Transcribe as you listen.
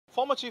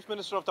Former Chief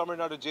Minister of Tamil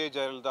Nadu,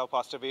 Jayalalithaa,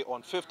 passed away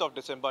on 5th of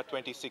December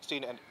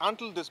 2016, and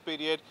until this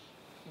period,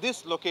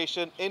 this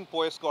location in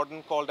Poes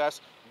Garden called as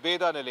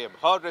Veda Nilayam,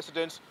 her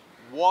residence,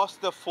 was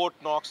the Fort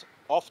Knox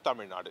of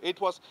Tamil Nadu. It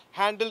was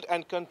handled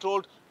and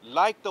controlled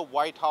like the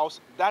White House.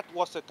 That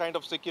was the kind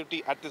of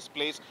security at this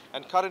place.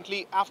 And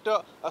currently, after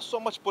so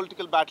much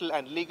political battle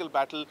and legal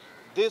battle,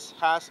 this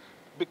has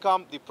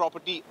become the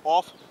property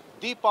of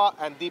Deepa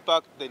and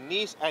Deepak, the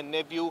niece and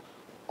nephew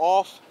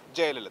of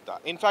Jayalalithaa.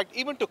 In fact,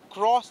 even to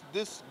cross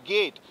this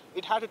gate,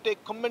 it had to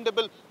take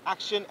commendable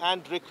action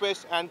and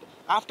request, and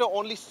after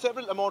only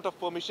several amount of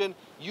permission,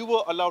 you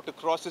were allowed to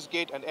cross this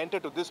gate and enter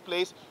to this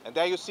place. And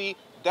there you see,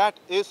 that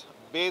is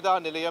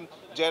Veda Nilayam,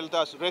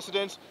 Jayalalitha's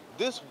residence.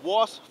 This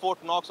was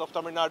Fort Knox of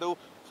Tamil Nadu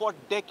for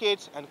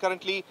decades, and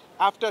currently,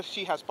 after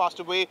she has passed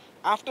away,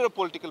 after a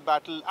political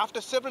battle, after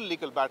several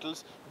legal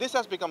battles, this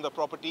has become the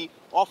property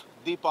of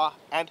Deepa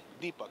and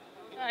Deepak.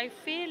 I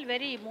feel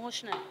very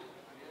emotional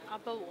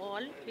above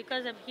all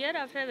because I'm here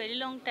after a very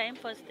long time,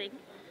 first thing.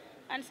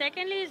 And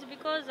secondly is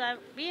because I've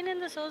been in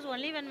this house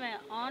only when my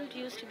aunt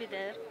used to be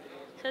there.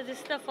 So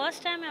this is the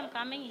first time I'm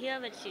coming here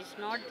when she's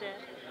not there.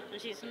 When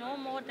she's no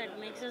more, that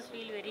makes us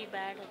feel very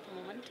bad at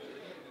the moment.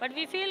 But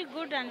we feel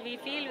good and we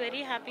feel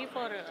very happy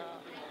for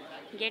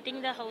getting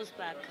the house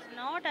back.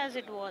 Not as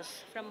it was.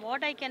 From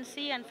what I can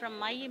see and from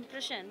my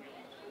impression,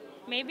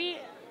 maybe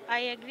I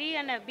agree,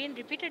 and I've been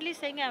repeatedly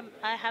saying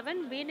I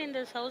haven't been in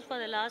this house for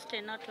the last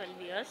 10 or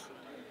 12 years.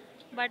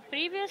 But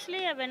previously,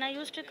 when I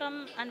used to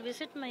come and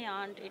visit my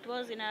aunt, it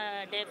was in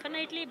a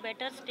definitely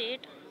better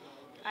state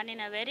and in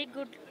a very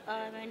good,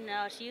 when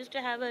she used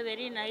to have a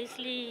very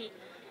nicely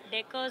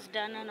decors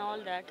done and all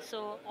that.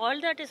 So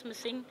all that is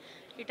missing.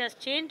 It has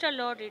changed a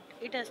lot.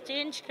 It has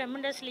changed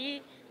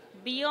tremendously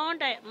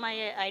beyond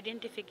my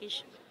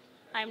identification.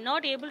 I'm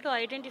not able to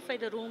identify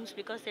the rooms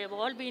because they've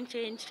all been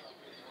changed.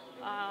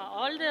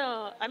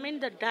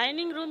 The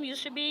dining room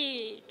used to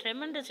be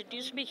tremendous. It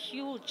used to be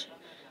huge.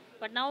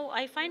 But now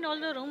I find all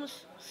the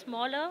rooms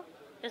smaller.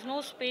 There's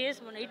no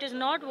space. It is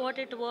not what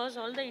it was.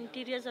 All the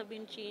interiors have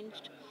been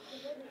changed.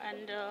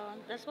 And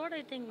that's what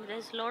I think.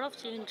 There's a lot of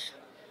change.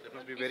 That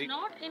must be It's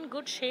not in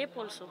good shape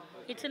also.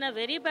 It's in a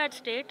very bad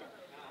state.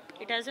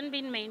 It hasn't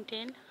been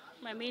maintained.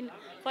 I mean,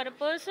 for a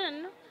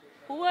person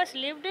who has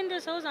lived in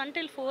this house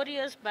until 4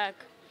 years back,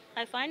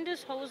 I find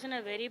this house in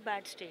a very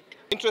bad state.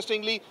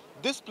 Interestingly,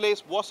 this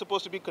place was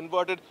supposed to be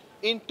converted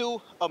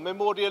into a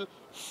memorial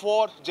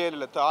for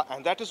Jayalalithaa,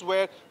 and that is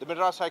where the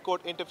Madras High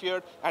Court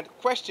interfered and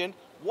questioned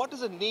what is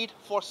the need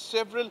for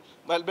several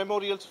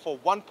memorials for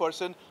one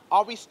person.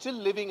 Are we still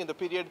living in the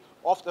period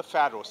of the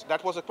pharaohs?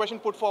 That was a question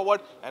put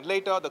forward, and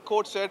later the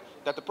court said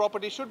that the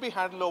property should be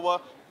handed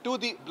over to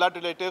the blood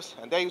relatives.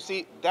 And there you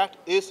see, that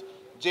is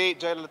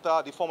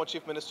Jayalalithaa, the former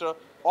Chief Minister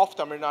of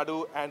Tamil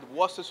Nadu and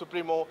was the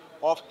supremo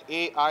of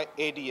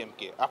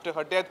AIADMK. After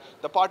her death,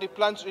 the party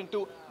plunged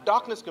into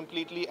darkness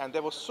completely, and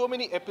there were so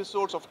many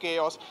episodes of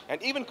chaos.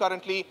 And even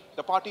currently,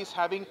 the party is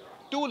having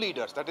two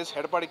leaders, that is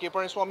Edappadi K.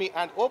 Palaniswamy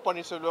and O.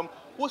 Pannirselvam,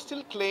 who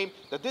still claim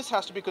that this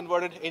has to be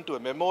converted into a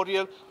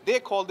memorial. They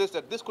call this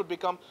that this could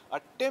become a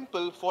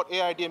temple for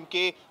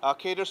AIADMK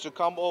cadres to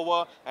come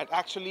over and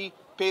actually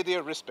pay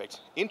their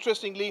respects.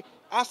 Interestingly,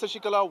 as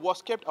Sashikala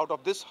was kept out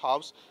of this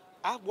house,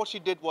 what she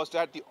did was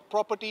that the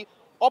property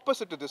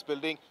opposite to this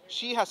building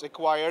she has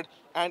acquired,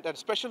 and a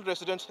special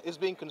residence is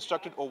being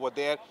constructed over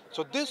there.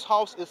 So this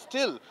house is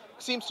still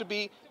seems to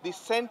be the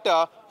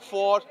center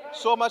for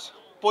so much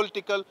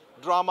political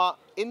drama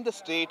in the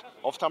state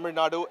of Tamil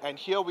Nadu. And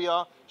here we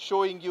are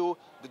showing you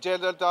the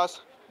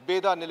Jayalalitha's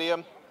Veda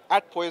Nilayam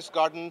at Poes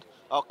Garden,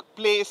 a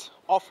place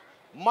of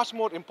much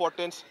more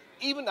importance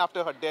even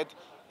after her death,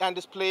 and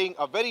is playing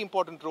a very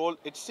important role,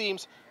 it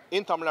seems,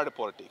 in Tamil Nadu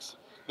politics.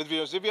 With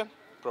Vivian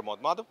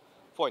Pramod Madhav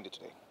for India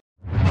Today.